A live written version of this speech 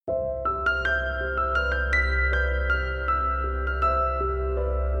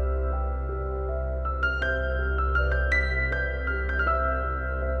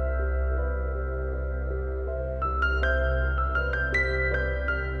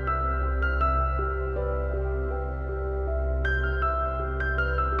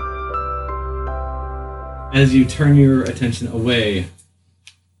as you turn your attention away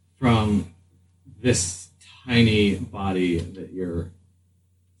from this tiny body that you're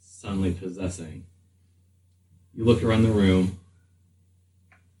suddenly possessing, you look around the room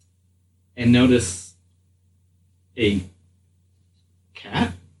and notice a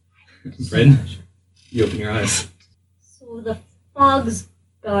cat. Bryn, you open your eyes. So the fog's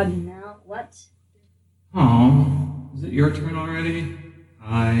gone now. What? Oh, is it your turn already?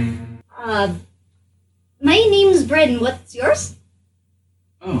 Hi. My name's Bryn. What's yours?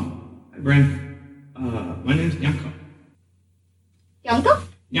 Oh, hi, Bryn. My name's Yanko. Yanko?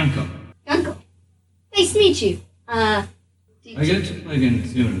 Yanko. Yanko. Nice to meet you. I get to play again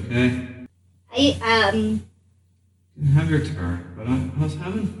soon, okay? You can have your turn, but I was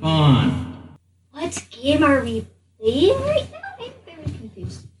having fun. What game are we playing right now? I'm very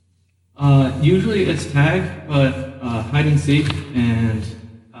confused. Usually it's tag, but hide and seek and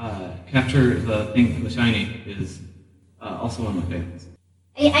capture the shiny is also one of my favorites.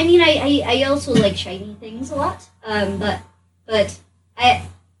 I also like shiny things a lot.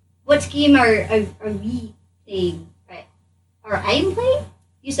 What game are we playing? Right? Or I'm playing?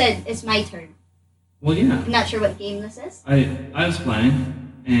 You said it's my turn. Well, yeah. I'm not sure what game this is. I was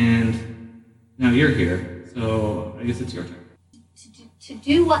playing, and now you're here, so I guess it's your turn. To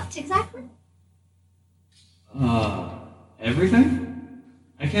do what exactly? Everything?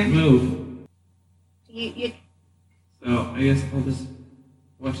 I can't move. You. So I guess I'll just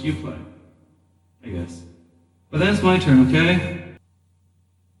watch you play. I guess. But then it's my turn, okay?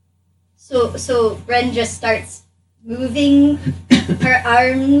 So Bren just starts moving her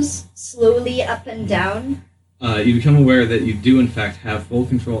arms slowly up and down. You become aware that you do in fact have full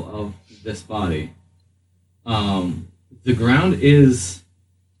control of this body. The ground is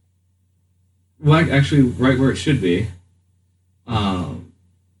actually right where it should be.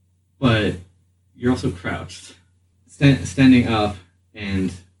 But you're also crouched. Standing up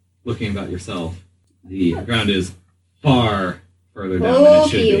and looking about yourself, the ground is far further down than it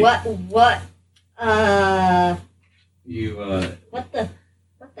should be. What? You, What the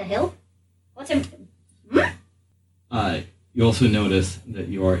hell? you also notice that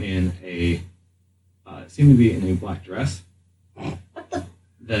you are in seem to be in a black dress. What the?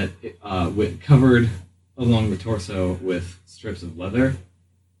 That, covered along the torso with strips of leather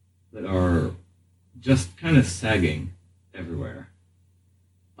that are just kind of sagging everywhere.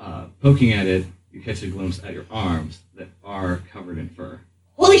 Poking at it, you catch a glimpse at your arms that are covered in fur.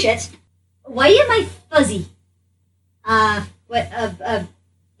 Holy shit! Why am I fuzzy?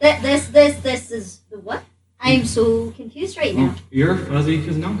 This is the what? I'm so confused right now. You're fuzzy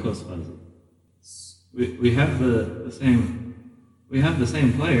because Nanko's fuzzy. We have the same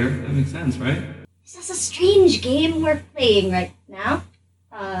player. That makes sense, right? This is a strange game we're playing right now.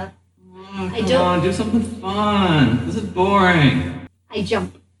 Come on, do something fun. This is boring. I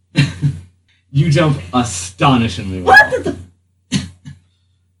jump. You jump astonishingly well. What the?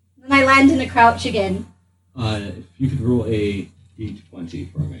 Then I land in a crouch again. If you could roll a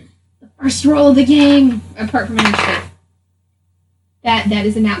d20 for me. The first roll of the game, apart from initiative. That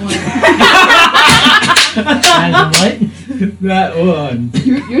is a nat one. That one.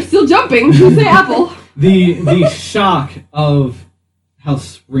 You're still jumping. Say apple. The shock of how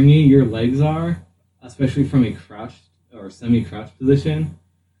springy your legs are, especially from a crouched or semi-crouched position,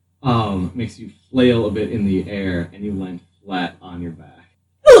 makes you flail a bit in the air and you land flat on your back.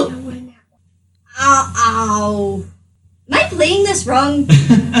 Ow! Am I playing this wrong? I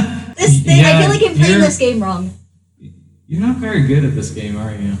feel like I'm playing this game wrong. You're not very good at this game,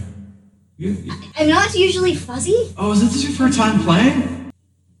 are you? I'm not usually fuzzy. Oh, is this your first time playing?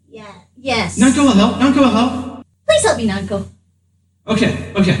 Yeah. Yes. Nanko will help. Nanko will help. Please help me, Nanko.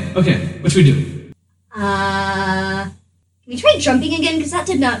 Okay. What should we do? Can we try jumping again? Because that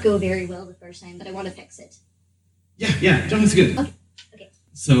did not go very well the first time, but I want to fix it. Yeah, jumping's good. Okay.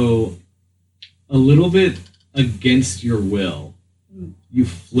 So, a little bit against your will, you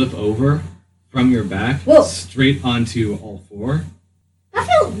flip over from your back straight onto all four. That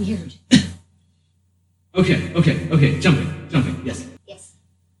felt weird. Okay. Jumping. Yes.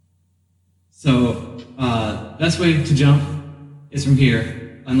 So, best way to jump is from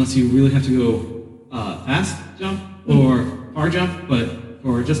here, unless you really have to go fast jump or far jump, but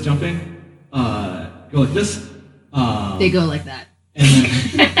for just jumping, go like this. They go like that. And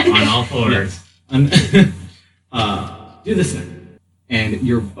then on all fours. Do this thing. And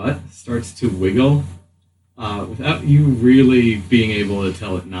your butt starts to wiggle without you really being able to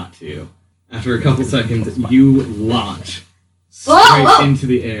tell it not to. After a couple seconds, you launch straight into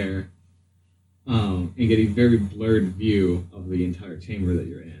the air and get a very blurred view of the entire chamber that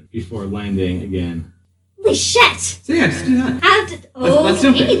you're in before landing again Holy shit! So yeah, just do that. How did? Let's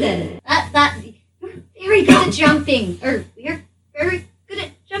jump Okay in. then. That you're very good at jumping, or you're very good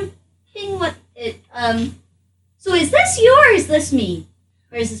at jumping. What it So is this you or is this me,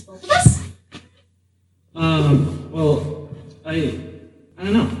 or is this both of us? Well, I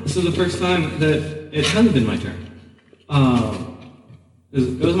don't know. This is the first time that it hasn't been my turn.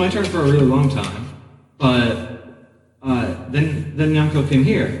 It was my turn for a really long time, but then Nyako came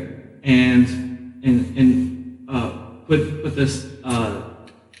here and put this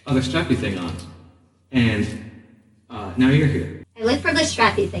other strappy thing on, and now you're here. I look for the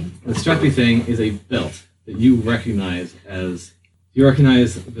strappy thing. The strappy thing is a belt that you recognize as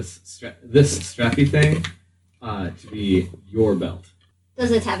this strappy thing to be your belt.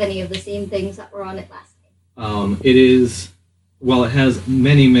 Does it have any of the same things that were on it last time? It is, while it has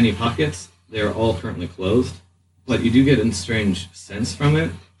many, many pockets, they are all currently closed, but you do get a strange sense from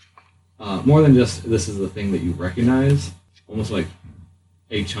it. More than just this is the thing that you recognize, almost like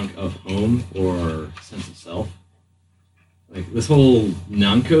a chunk of home or sense of self. Like, this whole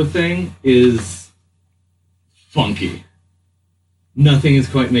Nanko thing is funky. Nothing is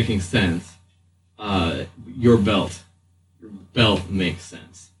quite making sense. Your belt makes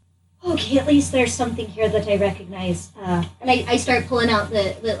sense. Okay, at least there's something here that I recognize. And I start pulling out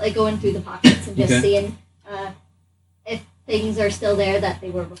like going through the pockets and just seeing if things are still there that they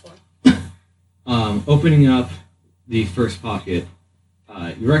were before. Opening up the first pocket,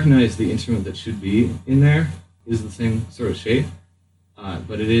 you recognize the instrument that should be in there is the same sort of shape,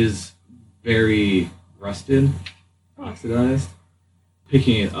 but it is very rusted, oxidized.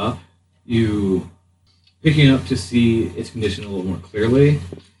 Picking it up to see its condition a little more clearly,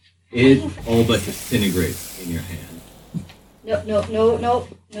 it all but disintegrates in your hand. No,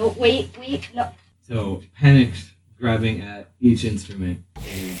 wait, no. So, panicked, grabbing at each instrument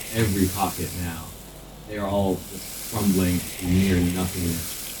in every pocket now. They are all just crumbling to near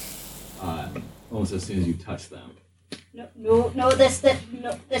nothingness almost as soon as you touch them. No, this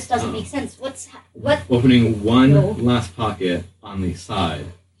doesn't make sense. What? Opening one last pocket on the side,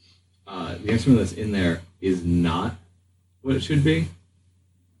 the instrument that's in there is not what it should be.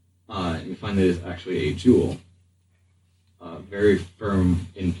 You find that it's actually a jewel, very firm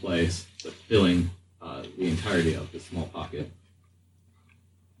in place, but filling the entirety of this small pocket.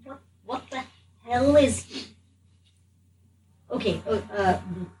 What the hell is? Okay.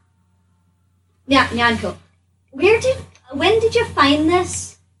 Nyanko, when did you find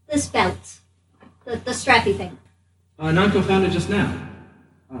this belt, the strappy thing? Nanko found it just now.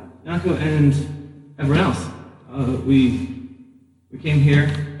 Nanko and everyone else. We came here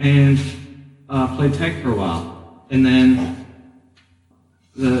and played tag for a while, and then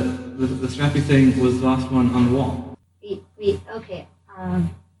the strappy thing was the last one on the wall. Okay.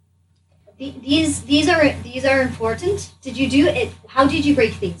 These are important. Did you do it? How did you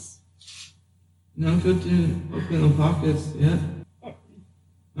break these? Nanko didn't open the pockets yet.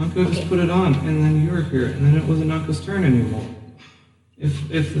 Nanko just put it on, and then you were here, and then it wasn't Nanko's turn anymore. If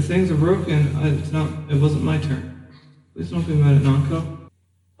the things are broken, it wasn't my turn. Please don't be mad at Nanko.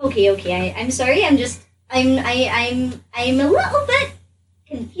 Okay. I'm sorry. I'm a little bit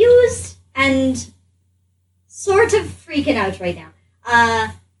confused and sort of freaking out right now.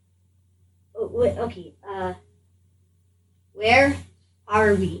 Okay. Where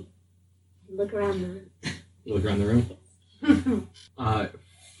are we? Look around the room. You look around the room?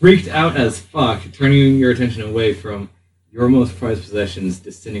 Freaked out as fuck, turning your attention away from your most prized possessions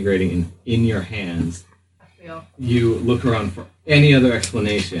disintegrating in your hands. You look around for any other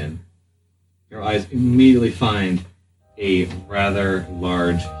explanation. Your eyes immediately find a rather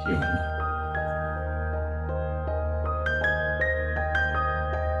large human.